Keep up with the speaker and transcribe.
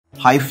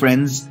Hi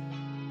friends,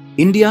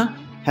 India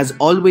has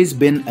always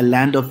been a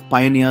land of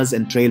pioneers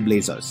and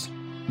trailblazers,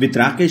 with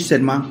Rakesh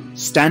Sharma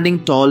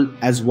standing tall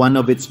as one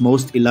of its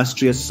most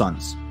illustrious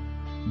sons.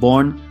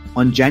 Born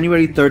on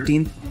January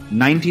 13,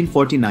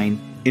 1949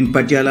 in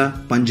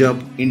Patiala,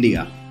 Punjab,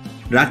 India,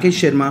 Rakesh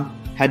Sharma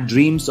had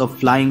dreams of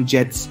flying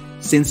jets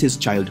since his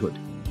childhood.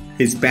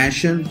 His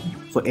passion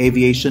for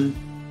aviation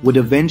would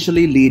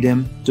eventually lead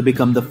him to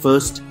become the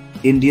first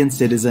Indian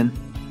citizen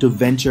to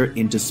venture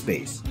into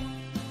space.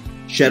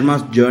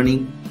 Sharma's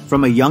journey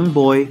from a young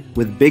boy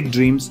with big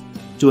dreams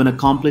to an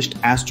accomplished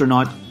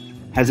astronaut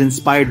has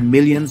inspired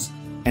millions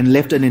and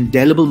left an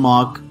indelible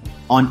mark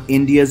on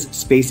India's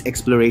space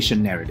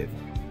exploration narrative.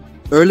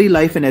 Early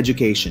life and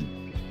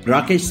education.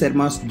 Rakesh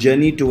Sharma's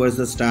journey towards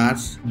the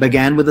stars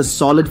began with a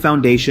solid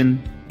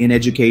foundation in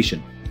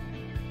education.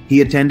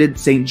 He attended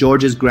St.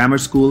 George's Grammar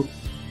School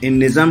in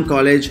Nizam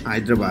College,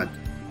 Hyderabad,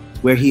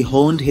 where he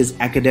honed his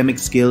academic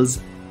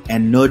skills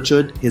and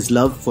nurtured his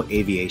love for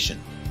aviation.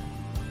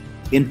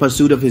 In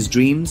pursuit of his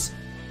dreams,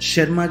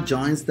 Sharma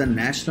joins the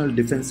National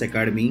Defence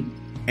Academy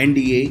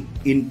 (NDA)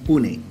 in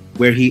Pune,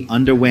 where he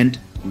underwent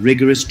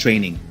rigorous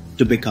training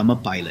to become a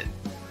pilot.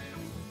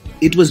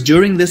 It was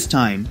during this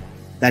time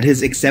that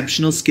his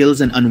exceptional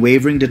skills and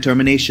unwavering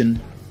determination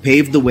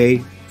paved the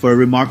way for a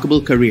remarkable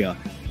career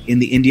in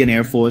the Indian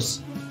Air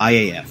Force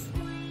 (IAF),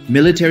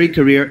 military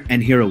career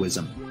and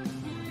heroism.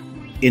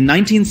 In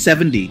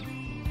 1970,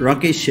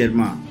 Rakesh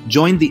Sharma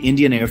joined the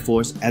Indian Air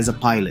Force as a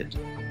pilot,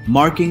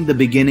 marking the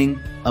beginning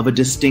of a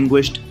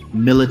distinguished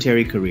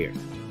military career.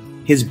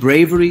 His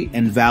bravery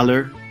and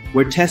valor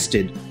were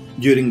tested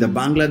during the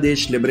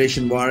Bangladesh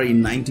Liberation War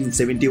in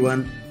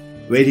 1971,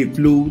 where he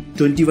flew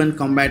 21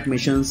 combat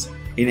missions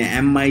in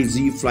a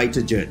MiG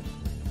fighter jet.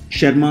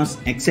 Sharma's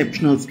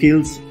exceptional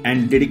skills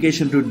and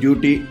dedication to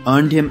duty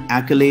earned him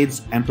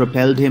accolades and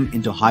propelled him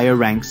into higher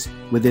ranks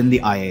within the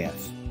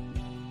IAF.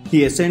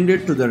 He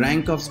ascended to the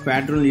rank of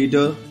squadron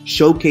leader,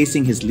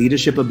 showcasing his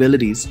leadership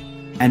abilities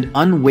and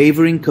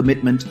unwavering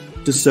commitment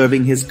to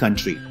serving his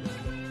country.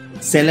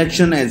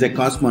 Selection as a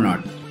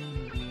cosmonaut.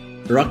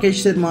 Rakesh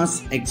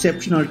Sharma's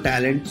exceptional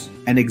talents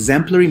and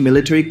exemplary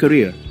military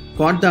career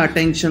caught the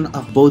attention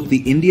of both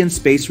the Indian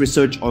Space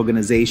Research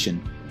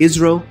Organization,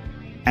 ISRO,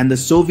 and the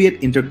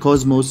Soviet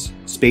Interkosmos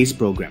space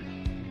program.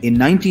 In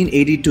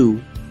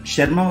 1982,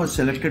 Sharma was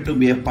selected to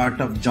be a part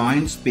of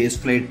joint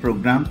spaceflight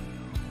program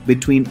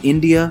between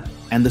India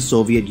and the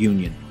Soviet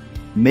Union,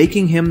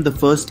 making him the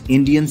first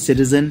Indian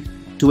citizen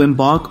to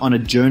embark on a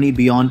journey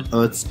beyond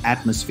Earth's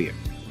atmosphere.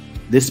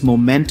 This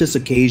momentous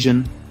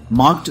occasion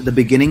marked the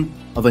beginning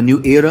of a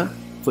new era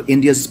for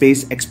India's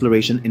space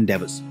exploration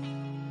endeavors.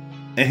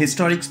 A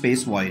historic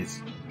space voyage.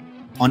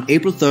 On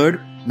April 3,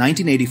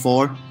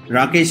 1984,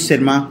 Rakesh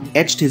Sharma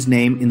etched his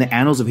name in the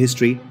annals of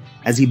history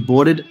as he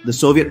boarded the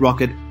Soviet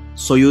rocket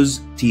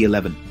Soyuz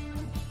T-11.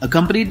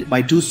 Accompanied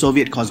by two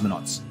Soviet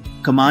cosmonauts,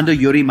 Commander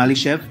Yuri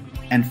Malyshev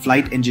and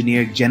flight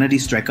engineer Gennady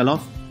Strekalov,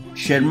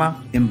 Sharma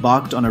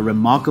embarked on a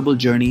remarkable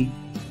journey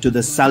to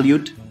the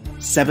Salyut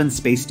 7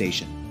 space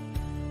station.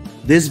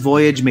 This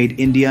voyage made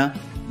India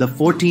the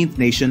 14th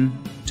nation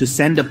to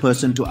send a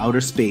person to outer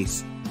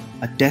space,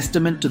 a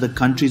testament to the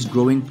country's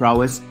growing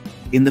prowess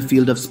in the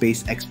field of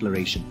space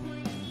exploration.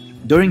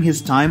 During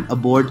his time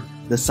aboard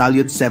the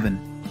Salyut 7,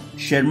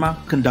 Sharma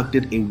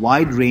conducted a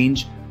wide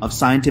range of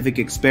scientific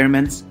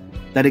experiments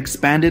that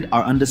expanded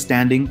our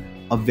understanding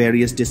of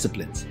various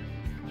disciplines.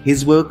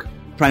 His work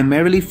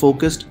primarily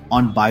focused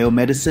on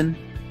biomedicine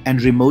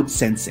and remote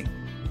sensing,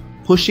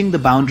 pushing the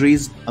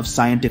boundaries of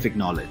scientific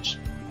knowledge.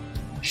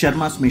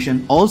 Sharma's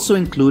mission also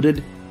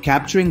included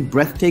capturing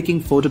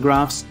breathtaking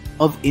photographs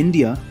of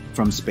India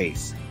from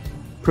space,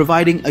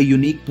 providing a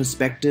unique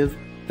perspective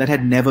that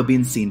had never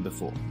been seen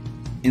before.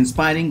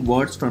 Inspiring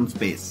words from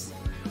space.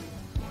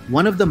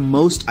 One of the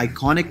most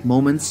iconic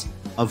moments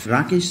of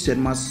Rakesh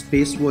Sharma's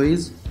space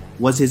voyage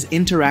was his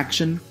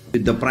interaction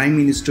with the Prime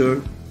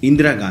Minister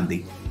Indira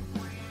Gandhi.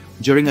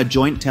 During a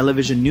joint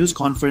television news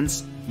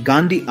conference,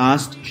 Gandhi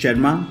asked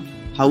Sharma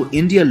how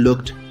India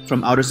looked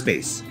from outer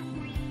space.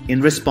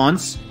 In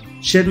response,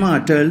 Sharma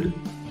uttered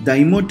the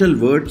immortal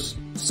words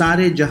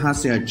Sari Jahan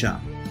Se Acha,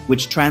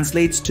 which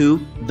translates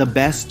to the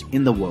best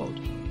in the world.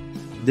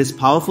 This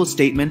powerful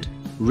statement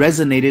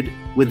resonated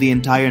with the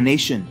entire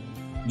nation,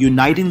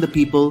 uniting the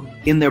people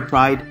in their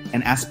pride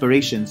and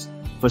aspirations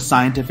for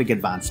scientific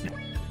advancement.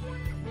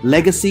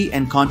 Legacy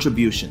and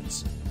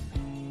contributions.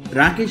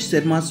 Rakesh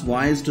Sharma's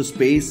voyage to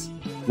space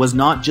was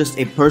not just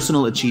a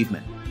personal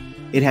achievement.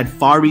 It had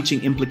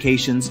far-reaching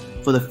implications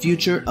for the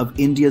future of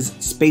India's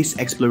space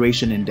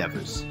exploration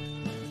endeavors.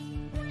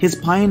 His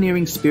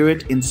pioneering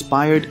spirit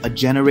inspired a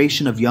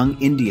generation of young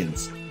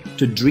Indians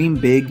to dream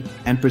big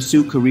and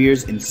pursue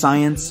careers in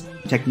science,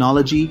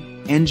 technology,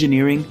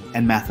 engineering,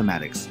 and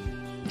mathematics.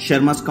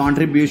 Sharma's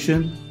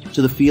contribution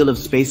to the field of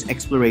space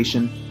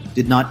exploration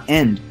did not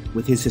end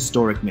with his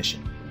historic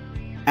mission.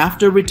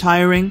 After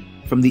retiring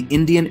from the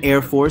Indian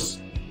Air Force,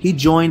 he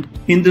joined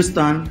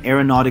Hindustan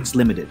Aeronautics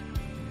Limited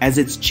as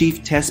its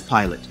chief test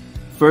pilot,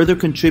 further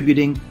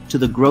contributing to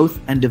the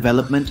growth and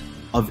development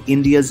of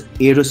India's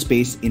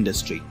aerospace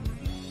industry.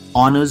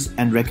 Honors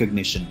and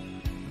recognition.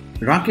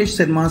 Rakesh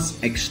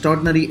Sharma's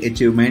extraordinary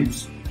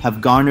achievements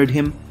have garnered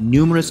him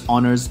numerous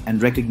honors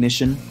and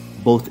recognition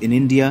both in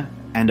India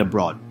and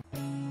abroad.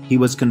 He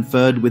was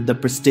conferred with the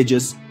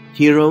prestigious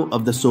Hero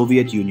of the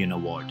Soviet Union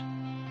Award,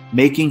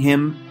 making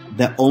him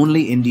the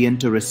only Indian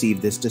to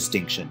receive this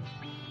distinction.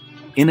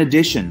 In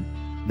addition,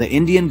 the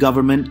Indian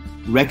government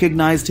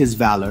recognized his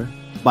valor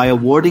by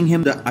awarding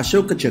him the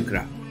Ashoka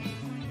Chakra,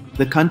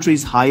 the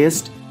country's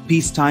highest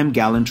peacetime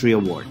gallantry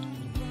award.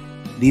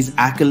 These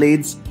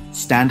accolades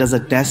stand as a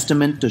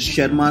testament to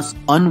Sharma's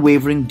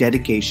unwavering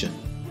dedication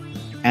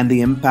and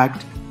the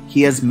impact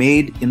he has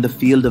made in the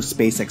field of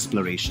space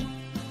exploration.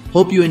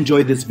 Hope you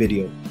enjoyed this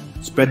video.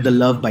 Spread the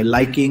love by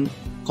liking,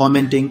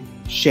 commenting,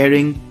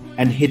 sharing,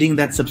 and hitting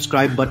that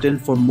subscribe button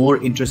for more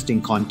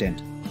interesting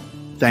content.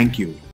 Thank you.